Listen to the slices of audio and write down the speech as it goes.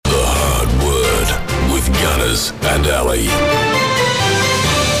Maz and Ali.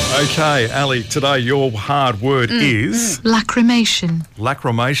 Okay, Ali, today your hard word is... Lachrymation.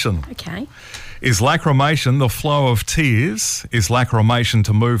 Lachrymation. Okay. Is lachrymation the flow of tears? Is lachrymation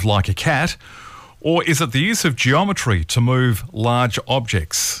to move like a cat? Or is it the use of geometry to move large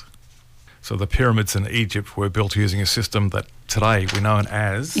objects? So the pyramids in Egypt were built using a system that today we know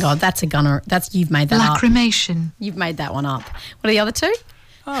as... God, that's a gunner. You've made that Lachrymation. up. You've made that one up. What are the other two?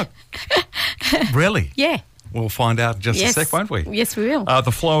 Oh, really? Yeah. We'll find out in just a sec, won't we? Yes, we will.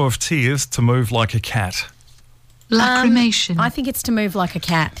 The flow of tears to move like a cat. Lachrymation. I think it's to move like a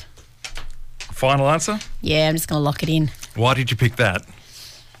cat. Final answer? Yeah, I'm just going to lock it in. Why did you pick that?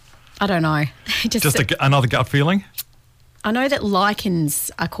 I don't know. Just another gut feeling? I know that lichens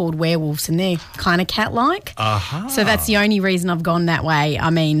are called werewolves and they're kind of cat-like. Aha. So that's the only reason I've gone that way. I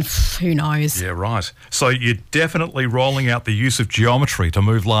mean, who knows? Yeah, right. So you're definitely rolling out the use of geometry to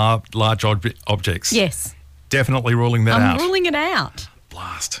move large objects. Yes. Definitely ruling that out. I'm ruling it out.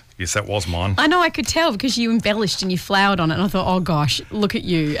 Blast. Yes, that was mine. I know, I could tell because you embellished and you flowered on it and I thought, oh gosh, look at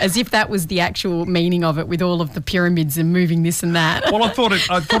you, as if that was the actual meaning of it with all of the pyramids and moving this and that. Well, I thought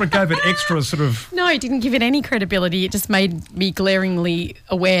it gave it extra sort of... No, it didn't give it any credibility. It just made me glaringly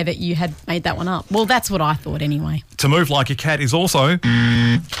aware that you had made that one up. Well, that's what I thought anyway. To move like a cat is also...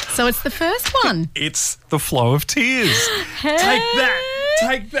 So it's the first one. It's the flow of tears. Hey.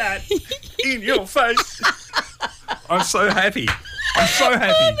 Take that in your face. I'm so happy. I'm so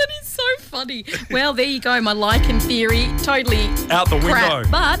happy. Oh, that is so funny. Well, there you go. My lichen theory totally out the crap.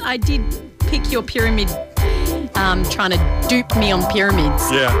 window. But I did pick your pyramid, trying to dupe me on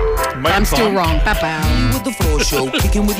pyramids. Yeah. But I'm still wrong. Bye-bye. With the floor show, kicking with